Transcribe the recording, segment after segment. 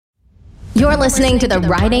You're listening to the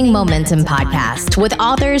Writing Momentum Podcast with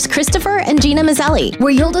authors Christopher and Gina Mazzelli, where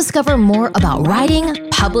you'll discover more about writing,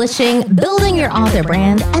 publishing, building your author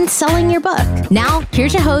brand, and selling your book. Now,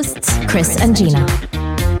 here's your hosts, Chris and Gina.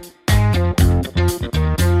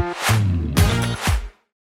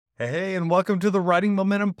 Hey, and welcome to the Writing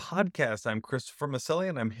Momentum Podcast. I'm Christopher Mazzelli,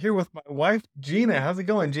 and I'm here with my wife, Gina. How's it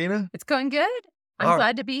going, Gina? It's going good. I'm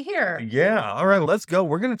glad to be here. Yeah. All right. Let's go.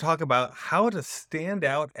 We're going to talk about how to stand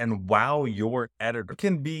out and wow your editor. It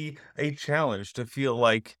can be a challenge to feel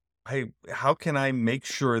like, hey, how can I make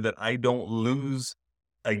sure that I don't lose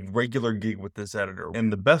a regular gig with this editor?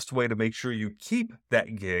 And the best way to make sure you keep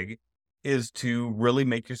that gig is to really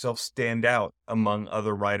make yourself stand out among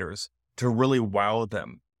other writers, to really wow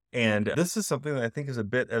them. And this is something that I think is a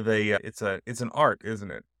bit of it's an art,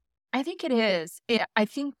 isn't it? I think it is. I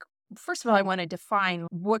think, first of all, I want to define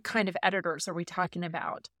what kind of editors are we talking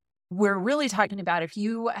about. We're really talking about if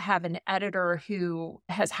you have an editor who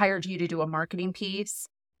has hired you to do a marketing piece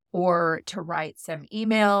or to write some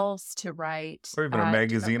emails, to write or even a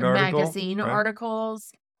magazine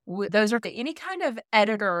articles. Those are any kind of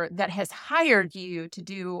editor that has hired you to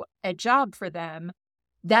do a job for them.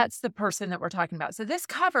 That's the person that we're talking about. So this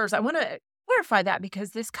covers, I want to clarify that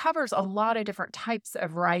because this covers a lot of different types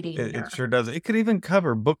of writing. It sure does. It could even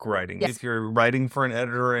cover book writing. Yes. If you're writing for an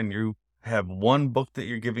editor and you have one book that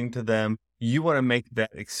you're giving to them, you want to make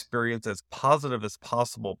that experience as positive as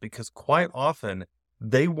possible because quite often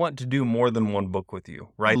they want to do more than one book with you,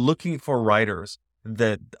 right? Looking for writers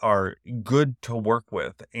that are good to work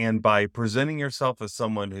with. And by presenting yourself as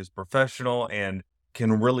someone who's professional and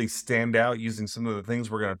can really stand out using some of the things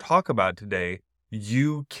we're going to talk about today,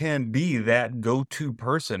 you can be that go-to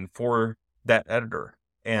person for that editor.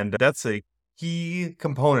 And that's a key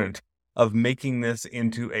component of making this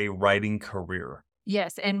into a writing career.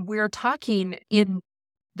 Yes. And we're talking in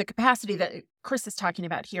the capacity that Chris is talking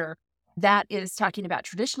about here. That is talking about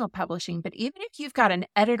traditional publishing. But even if you've got an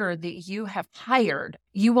editor that you have hired,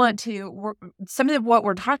 you want to, some of what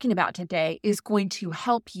we're talking about today is going to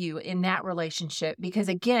help you in that relationship. Because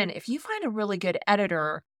again, if you find a really good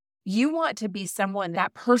editor, you want to be someone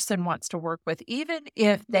that person wants to work with, even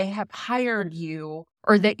if they have hired you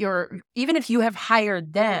or even if you have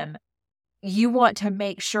hired them, you want to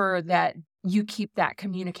make sure that you keep that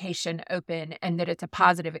communication open and that it's a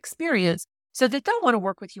positive experience so that they'll want to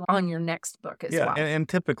work with you on your next book as well. And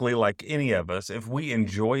typically, like any of us, if we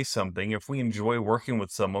enjoy something, if we enjoy working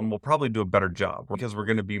with someone, we'll probably do a better job because we're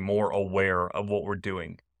going to be more aware of what we're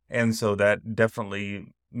doing. And so that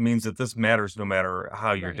definitely means that this matters no matter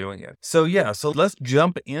how you're doing it. So let's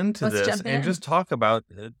jump into this and just talk about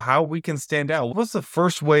how we can stand out. What's the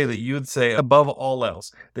first way that you would say, above all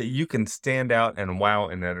else, that you can stand out and wow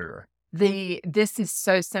an editor? This is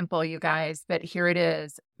so simple, you guys, but here it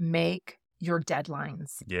is. Make your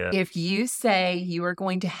deadlines. Yeah. If you say you are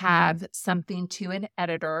going to have something to an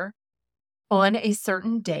editor on a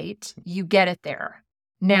certain date, you get it there.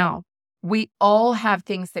 Now, we all have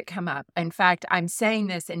things that come up. In fact, I'm saying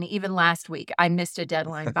this, and even last week, I missed a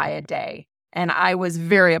deadline by a day. And I was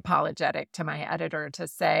very apologetic to my editor to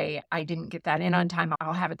say, I didn't get that in on time.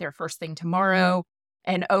 I'll have it there first thing tomorrow.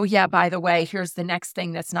 And oh yeah, by the way, here's the next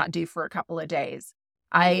thing that's not due for a couple of days.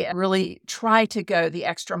 I really try to go the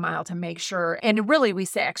extra mile to make sure, and really we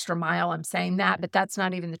say extra mile, I'm saying that, but that's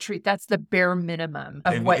not even the truth. That's the bare minimum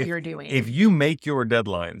of what you're doing. If you make your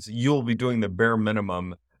deadlines, you'll be doing the bare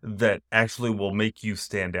minimum that actually will make you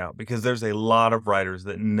stand out because there's a lot of writers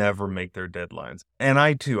that never make their deadlines. And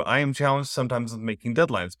I am challenged sometimes with making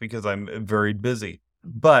deadlines because I'm very busy.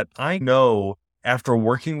 But I know after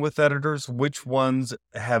working with editors, which ones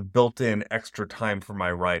have built in extra time for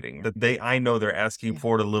my writing. I know they're asking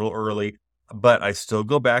for it a little early, but I still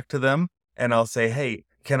go back to them and I'll say, hey,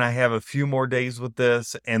 can I have a few more days with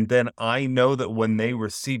this? And then I know that when they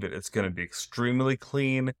receive it, it's going to be extremely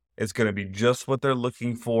clean. It's going to be just what they're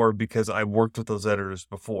looking for because I worked with those editors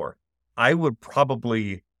before. I would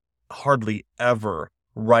probably hardly ever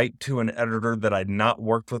write to an editor that I'd not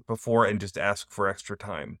worked with before and just ask for extra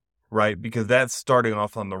time, right? Because that's starting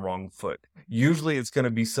off on the wrong foot. Usually it's going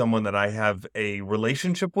to be someone that I have a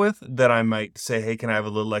relationship with that I might say, hey, can I have a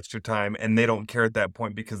little extra time? And they don't care at that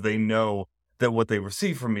point because they know that what they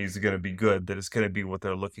receive from me is going to be good, that it's going to be what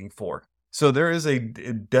they're looking for. So there is a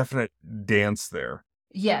definite dance there.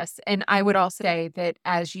 Yes. And I would also say that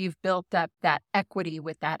as you've built up that equity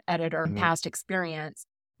with that editor, past experience,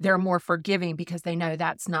 they're more forgiving because they know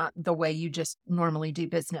that's not the way you just normally do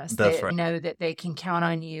business. That's right. They know that they can count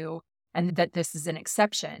on you and that this is an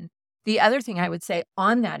exception. The other thing I would say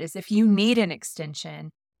on that is if you need an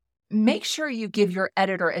extension, make sure you give your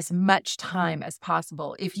editor as much time as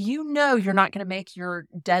possible. If you know you're not going to make your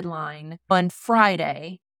deadline on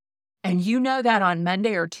Friday, and you know that on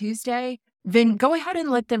Monday or Tuesday, then go ahead and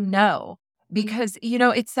let them know. Because,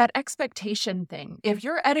 it's that expectation thing. If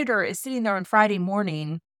your editor is sitting there on Friday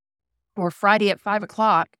morning or Friday at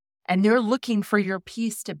 5:00 and they're looking for your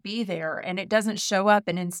piece to be there and it doesn't show up,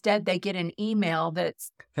 and instead they get an email that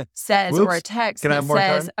says, or a text that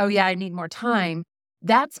says, oh yeah, I need more time.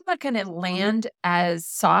 That's not going to land as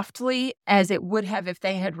softly as it would have if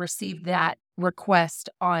they had received that request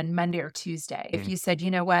on Monday or Tuesday. If you said,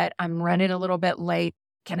 you know what, I'm running a little bit late.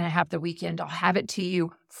 Can I have the weekend? I'll have it to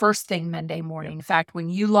you first thing Monday morning. In fact, when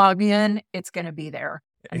you log in, it's going to be there,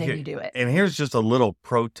 and then you do it. And here's just a little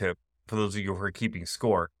pro tip for those of you who are keeping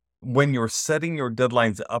score. When you're setting your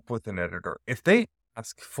deadlines up with an editor, if they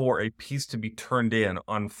ask for a piece to be turned in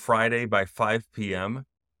on Friday by 5 p.m.,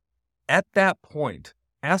 at that point,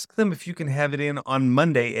 ask them if you can have it in on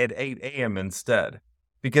Monday at 8 a.m. instead.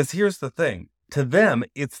 Because here's the thing. To them,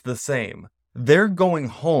 it's the same. They're going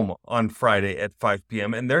home on Friday at 5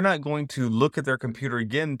 p.m. and they're not going to look at their computer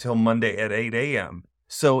again until Monday at 8 a.m.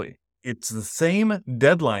 So it's the same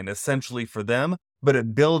deadline essentially for them, but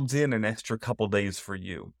it builds in an extra couple days for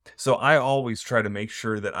you. So I always try to make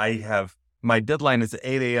sure that I have my deadline is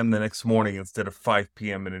 8 a.m. the next morning instead of 5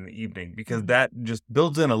 p.m. in the evening, because that just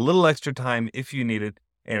builds in a little extra time if you need it,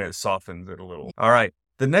 and it softens it a little. All right.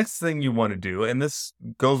 The next thing you want to do, and this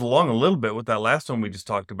goes along a little bit with that last one we just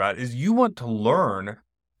talked about, is you want to learn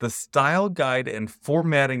the style guide and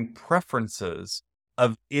formatting preferences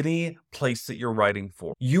of any place that you're writing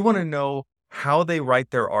for. You want to know how they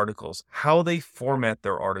write their articles, how they format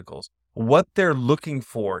their articles, what they're looking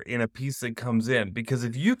for in a piece that comes in. Because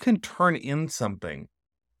if you can turn in something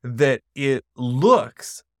that it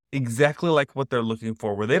looks exactly like what they're looking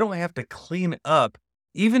for, where they don't have to clean up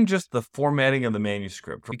even just the formatting of the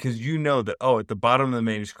manuscript, because you know that, at the bottom of the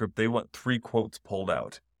manuscript, they want 3 quotes pulled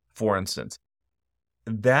out, for instance.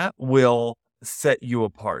 That will set you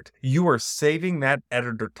apart. You are saving that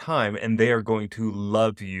editor time, and they are going to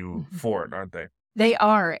love you for it, aren't they? They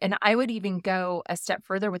are. And I would even go a step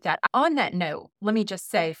further with that. On that note, let me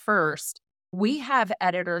just say first, I have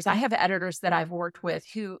editors that I've worked with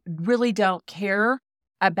who really don't care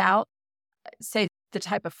about, say, the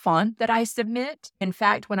type of font that I submit. In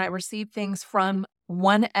fact, when I receive things from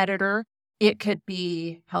one editor, it could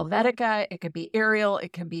be Helvetica, it could be Arial,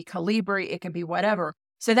 it could be Calibri, it could be whatever.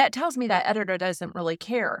 So that tells me that editor doesn't really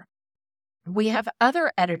care. We have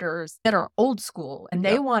other editors that are old school, and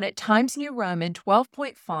they want it Times New Roman,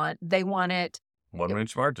 12-point font. They want it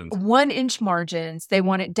 1-inch margins. 1-inch margins. They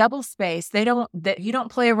want it double spaced. You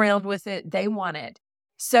don't play around with it. They want it.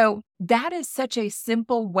 So that is such a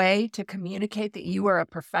simple way to communicate that you are a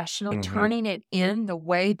professional, turning it in the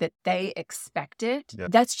way that they expect it.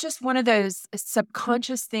 Yep. That's just one of those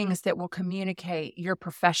subconscious things that will communicate your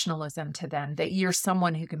professionalism to them, that you're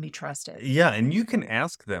someone who can be trusted. Yeah, and you can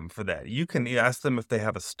ask them for that. You can ask them if they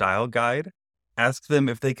have a style guide. Ask them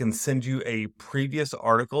if they can send you a previous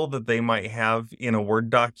article that they might have in a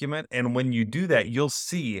Word document. And when you do that, you'll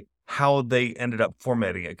see how they ended up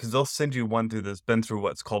formatting it, because they'll send you one that's been through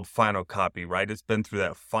what's called final copy, right? It's been through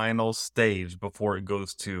that final stage before it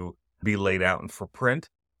goes to be laid out and for print.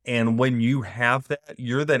 And when you have that,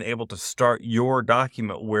 you're then able to start your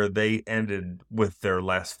document where they ended with their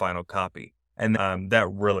last final copy. And that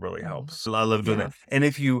really, really helps. I love doing that. And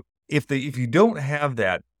if you don't have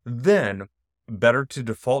that, then better to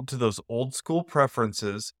default to those old school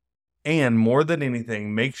preferences. And more than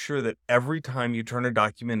anything, make sure that every time you turn a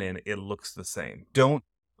document in, it looks the same. Don't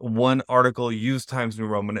one article use Times New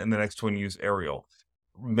Roman and the next one use Arial.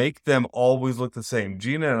 Make them always look the same.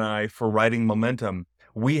 Gina and I, for writing Momentum,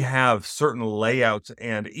 we have certain layouts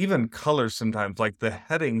and even colors sometimes. Like the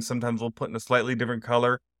heading, sometimes we'll put in a slightly different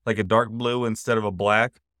color, like a dark blue instead of a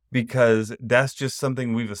black, because that's just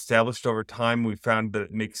something we've established over time. We found that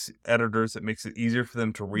it makes it easier for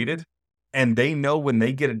them to read it. And they know when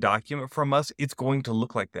they get a document from us, it's going to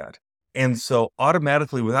look like that. And so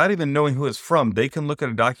automatically, without even knowing who it's from, they can look at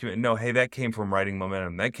a document and know, hey, that came from Writing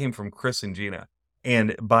Momentum. That came from Chris and Gina.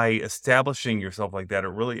 And by establishing yourself like that,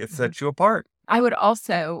 it sets you apart. I would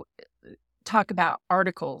also talk about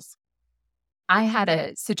articles. I had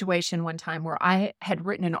a situation one time where I had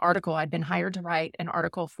written an article. I'd been hired to write an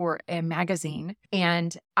article for a magazine.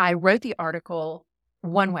 And I wrote the article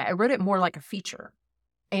one way. I wrote it more like a feature.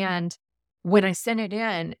 And when I sent it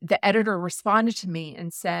in, the editor responded to me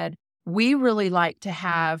and said, we really like to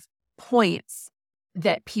have points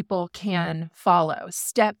that people can follow,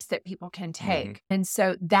 steps that people can take. And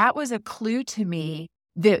so that was a clue to me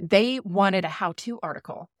that they wanted a how-to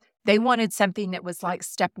article. They wanted something that was like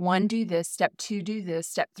step 1, do this, step 2, do this,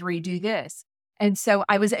 step 3, do this. And so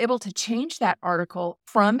I was able to change that article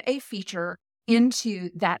from a feature into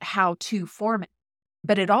that how-to format.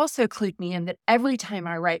 But it also clued me in that every time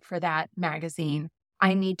I write for that magazine,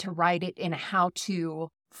 I need to write it in a how-to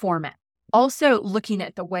format. Also, looking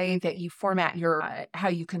at the way that you format how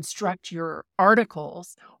you construct your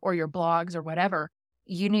articles or your blogs or whatever,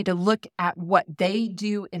 you need to look at what they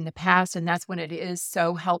do in the past. And that's when it is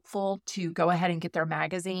so helpful to go ahead and get their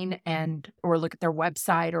magazine or look at their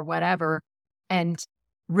website or whatever, and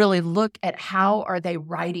really look at how are they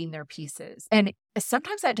writing their pieces. And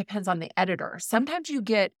sometimes that depends on the editor. Sometimes you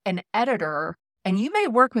get an editor, and you may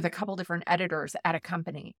work with a couple different editors at a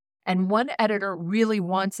company. And one editor really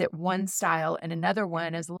wants it one style and another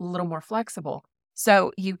one is a little more flexible.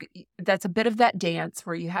 So that's a bit of that dance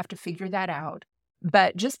where you have to figure that out.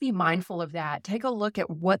 But just be mindful of that. Take a look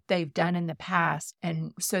at what they've done in the past,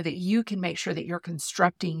 and so that you can make sure that you're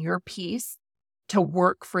constructing your piece to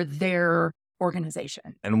work for their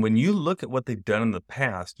organization. And when you look at what they've done in the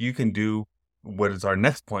past, you can do what is our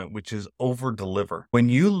next point, which is over deliver. When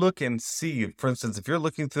you look and see, for instance, if you're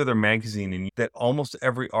looking through their magazine and that almost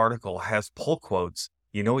every article has pull quotes,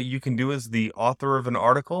 you know what you can do as the author of an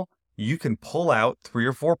article? You can pull out 3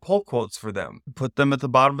 or 4 pull quotes for them, put them at the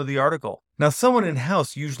bottom of the article. Now, someone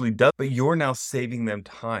in-house usually does, but you're now saving them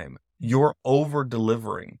time. You're over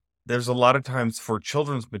delivering. There's a lot of times for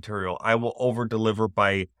children's material, I will over deliver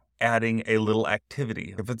by adding a little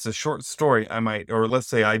activity. If it's a short story, I might, or let's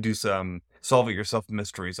say I do some solve it yourself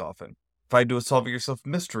mysteries often. If I do a solve it yourself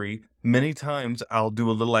mystery, many times I'll do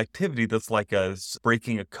a little activity that's like a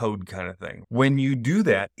breaking a code kind of thing. When you do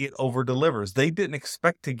that, it over delivers. They didn't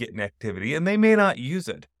expect to get an activity and they may not use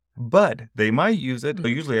it, but they might use it.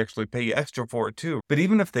 They'll usually actually pay you extra for it too. But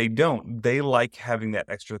even if they don't, they like having that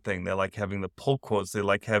extra thing. They like having the pull quotes. They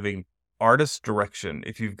like having artist direction.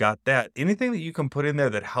 If you've got that, anything that you can put in there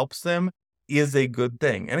that helps them is a good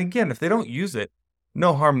thing. And again, if they don't use it,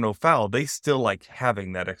 no harm, no foul. They still like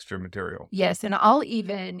having that extra material. Yes. And I'll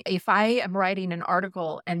even, if I am writing an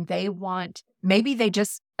article and maybe they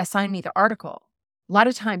just assign me the article. A lot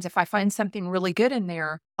of times, if I find something really good in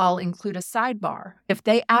there, I'll include a sidebar. If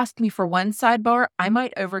they ask me for one sidebar, I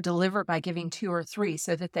might over deliver by giving 2 or 3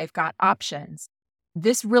 so that they've got options.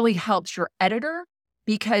 This really helps your editor,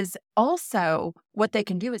 because also what they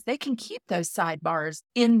can do is they can keep those sidebars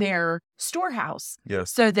in their storehouse. Yes.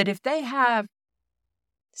 So that if they have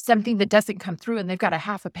something that doesn't come through and they've got a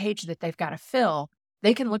half a page that they've got to fill,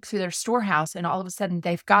 they can look through their storehouse and all of a sudden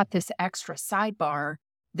they've got this extra sidebar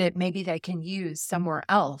that maybe they can use somewhere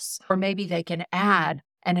else, or maybe they can add.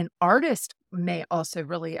 And an artist may also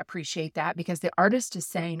really appreciate that, because the artist is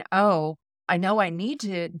saying, oh, I know I need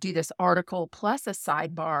to do this article plus a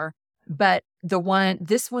sidebar, but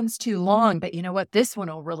this one's too long, but you know what? This one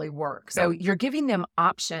will really work. So you're giving them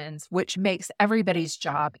options, which makes everybody's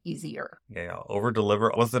job easier. Yeah. Over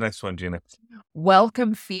deliver. What's the next one, Gina?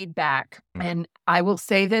 Welcome feedback. And I will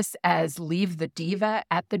say this as leave the diva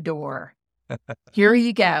at the door. Here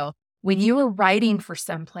you go. When you are writing for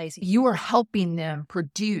someplace, you are helping them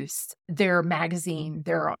produce their magazine,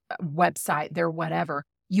 their website, their whatever.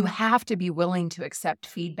 You have to be willing to accept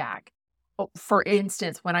feedback. For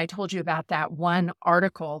instance, when I told you about that one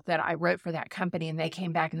article that I wrote for that company, and they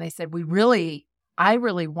came back and they said, I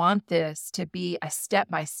really want this to be a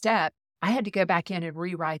step-by-step. I had to go back in and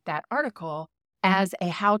rewrite that article as a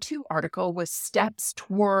how-to article with steps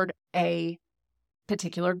toward a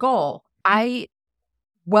particular goal. I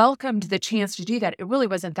welcomed the chance to do that. It really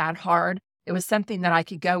wasn't that hard. It was something that I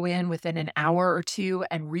could go in within an hour or 2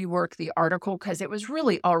 and rework the article because it was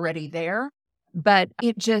really already there, but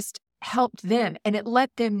it just helped them. And it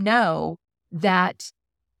let them know that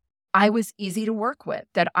I was easy to work with,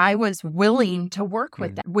 that I was willing to work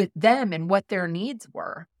with them and what their needs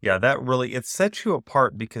were. Yeah, it sets you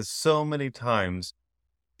apart, because so many times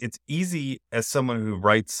it's easy as someone who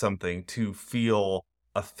writes something to feel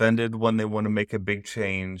offended when they want to make a big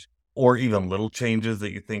change, or even little changes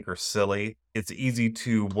that you think are silly. It's easy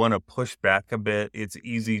to want to push back a bit. It's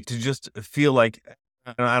easy to just feel like,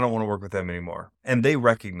 I don't want to work with them anymore. And they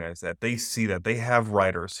recognize that. They see that. They have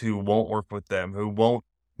writers who won't work with them, who won't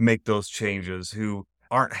make those changes, who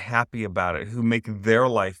aren't happy about it, who make their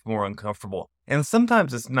life more uncomfortable. And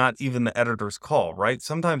sometimes it's not even the editor's call, right?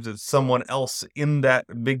 Sometimes it's someone else in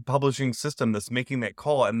that big publishing system that's making that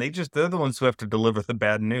call, and they're the ones who have to deliver the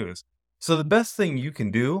bad news. So the best thing you can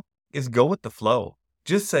do is go with the flow.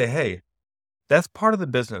 Just say, hey, that's part of the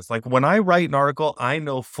business. Like when I write an article, I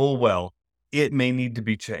know full well it may need to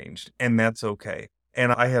be changed, and that's okay.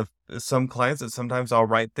 And I have some clients that sometimes I'll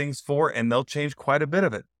write things for, and they'll change quite a bit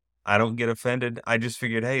of it. I don't get offended. I just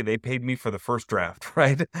figured, hey, they paid me for the first draft,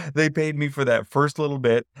 right? They paid me for that first little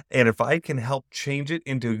bit. And if I can help change it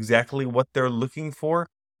into exactly what they're looking for,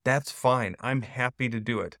 that's fine. I'm happy to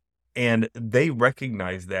do it. And they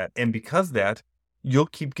recognize that. And because of that, you'll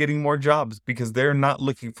keep getting more jobs because they're not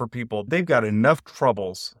looking for people. They've got enough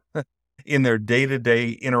troubles in their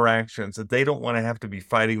day-to-day interactions that they don't want to have to be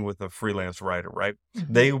fighting with a freelance writer, right?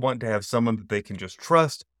 Mhm. They want to have someone that they can just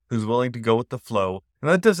trust, who's willing to go with the flow.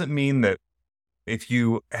 And that doesn't mean that if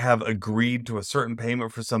you have agreed to a certain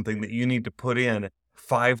payment for something that you need to put in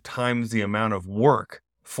 5 times the amount of work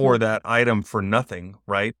for that item for nothing,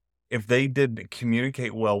 right? If they didn't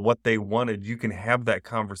communicate well what they wanted, you can have that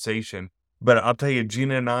conversation. But I'll tell you,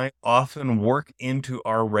 Gina and I often work into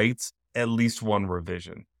our rates at least one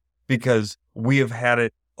revision because we have had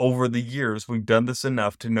it over the years. We've done this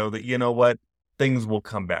enough to know that, you know what, things will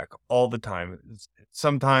come back all the time.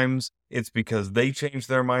 Sometimes it's because they changed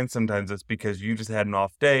their mind. Sometimes it's because you just had an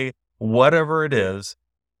off day. Whatever it is,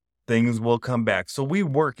 things will come back. So we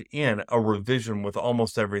work in a revision with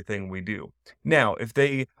almost everything we do. Now, if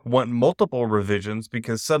they want multiple revisions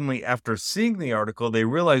because suddenly after seeing the article, they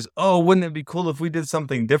realize, oh, wouldn't it be cool if we did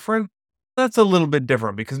something different? That's a little bit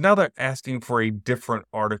different because now they're asking for a different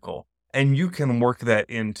article and you can work that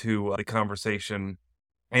into the conversation.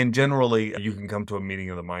 And generally, you can come to a meeting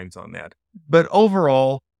of the minds on that. But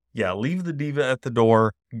overall, yeah, leave the diva at the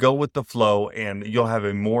door, go with the flow, and you'll have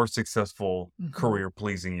a more successful career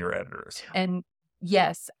pleasing your editors. And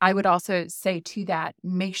yes, I would also say to that,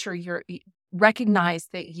 make sure recognize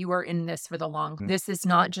that you are in this for the long. This is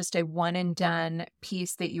not just a one and done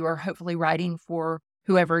piece that you are hopefully writing for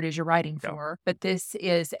whoever it is you're writing for, but this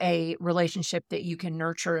is a relationship that you can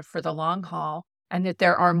nurture for the long haul and that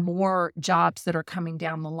there are more jobs that are coming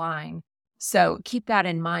down the line. So keep that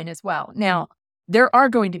in mind as well. Now, there are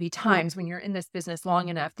going to be times when you're in this business long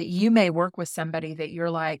enough that you may work with somebody that you're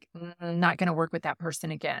like, not going to work with that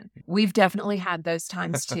person again. We've definitely had those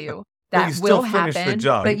times too. That will happen,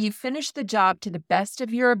 but you finish the job to the best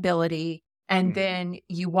of your ability. And then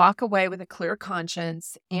you walk away with a clear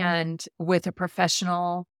conscience and with your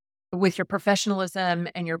professionalism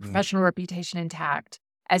and your professional reputation intact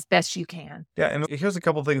as best you can. Yeah. And here's a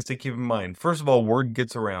couple of things to keep in mind. First of all, word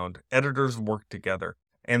gets around. Editors work together.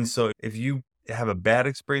 And so if you have a bad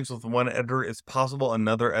experience with one editor, it's possible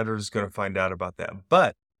another editor is going to find out about that.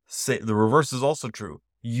 But the reverse is also true.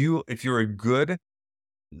 If you're a good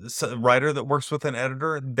writer that works with an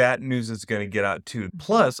editor, that news is going to get out too.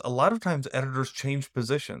 Plus, a lot of times editors change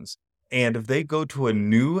positions. And if they go to a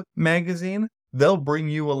new magazine, they'll bring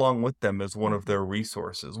you along with them as one of their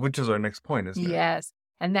resources, which is our next point, isn't it? Yes.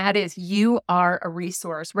 And that is, you are a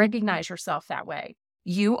resource. Recognize yourself that way.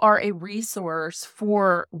 You are a resource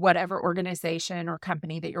for whatever organization or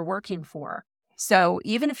company that you're working for. So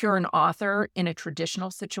even if you're an author in a traditional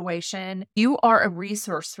situation, you are a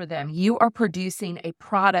resource for them. You are producing a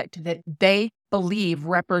product that they believe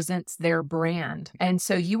represents their brand. And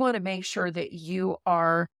so you want to make sure that you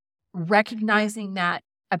are recognizing that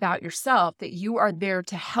about yourself, that you are there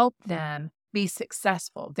to help them be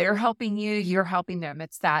successful. They're helping you, you're helping them.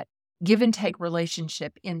 It's that give and take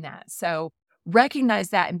relationship in that. So recognize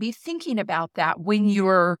that and be thinking about that when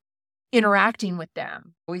you're interacting with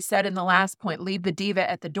them. We said in the last point, leave the diva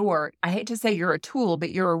at the door. I hate to say you're a tool,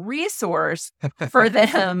 but you're a resource for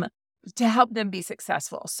them to help them be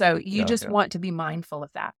successful. So you want to be mindful of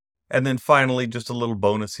that. And then finally, just a little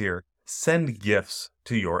bonus here. Send gifts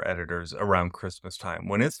to your editors around Christmas time.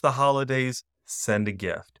 When it's the holidays, send a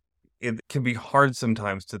gift. It can be hard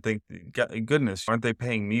sometimes to think, goodness, aren't they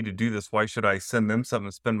paying me to do this? Why should I send them something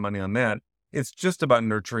and spend money on that? It's just about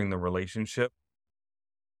nurturing the relationship.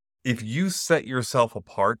 If you set yourself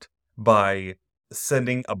apart by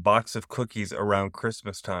sending a box of cookies around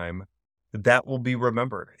Christmas time, that will be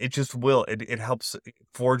remembered. It just will. It helps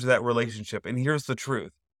forge that relationship. And here's the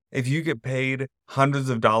truth. If you get paid hundreds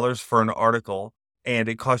of dollars for an article and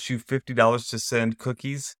it costs you $50 to send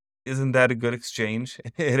cookies, isn't that a good exchange?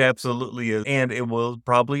 It absolutely is. And it will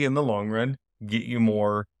probably in the long run get you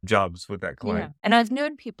more jobs with that client. Yeah. And I've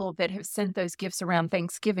known people that have sent those gifts around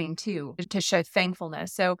Thanksgiving too, to show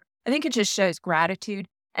thankfulness. So I think it just shows gratitude.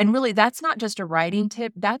 And really, that's not just a writing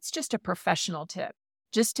tip. That's just a professional tip.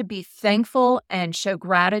 Just to be thankful and show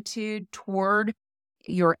gratitude toward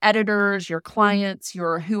your editors, your clients,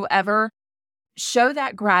 your whoever. Show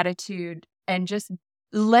that gratitude and just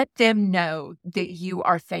let them know that you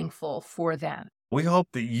are thankful for them. We hope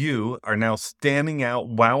that you are now standing out,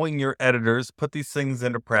 wowing your editors, put these things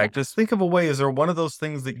into practice. Think of a way, is there one of those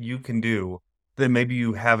things that you can do that maybe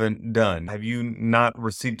you haven't done? Have you not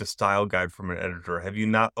received a style guide from an editor? Have you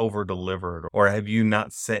not over-delivered? Or have you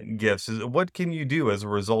not sent gifts? What can you do as a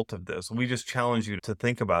result of this? We just challenge you to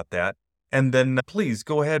think about that. And then please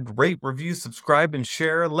go ahead, rate, review, subscribe, and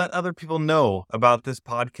share. Let other people know about this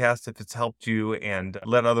podcast if it's helped you, and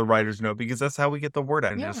let other writers know, because that's how we get the word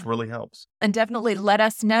out. And it just really helps. And definitely let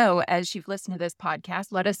us know as you've listened to this podcast.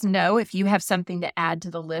 Let us know if you have something to add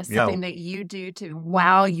to the list, something that you do to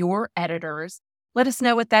wow your editors. Let us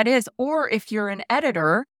know what that is. Or if you're an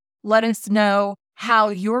editor, let us know how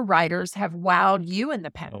your writers have wowed you in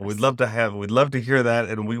the past. We'd love to hear that,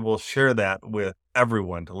 and we will share that with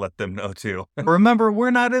everyone to let them know too. Remember,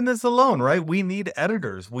 we're not in this alone, right? We need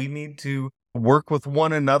editors. We need to work with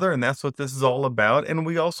one another, and that's what this is all about. And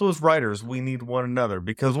we also, as writers, we need one another,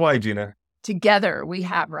 because why, Gina? Together, we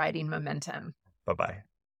have writing momentum. Bye-bye.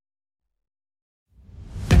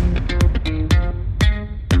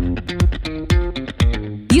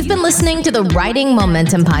 You've been listening to the Writing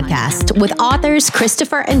Momentum Podcast with authors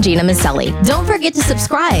Christopher and Gina Maselli. Don't forget to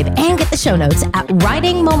subscribe and get the show notes at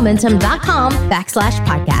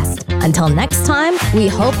writingmomentum.com/podcast. Until next time, we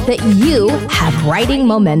hope that you have writing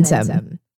momentum.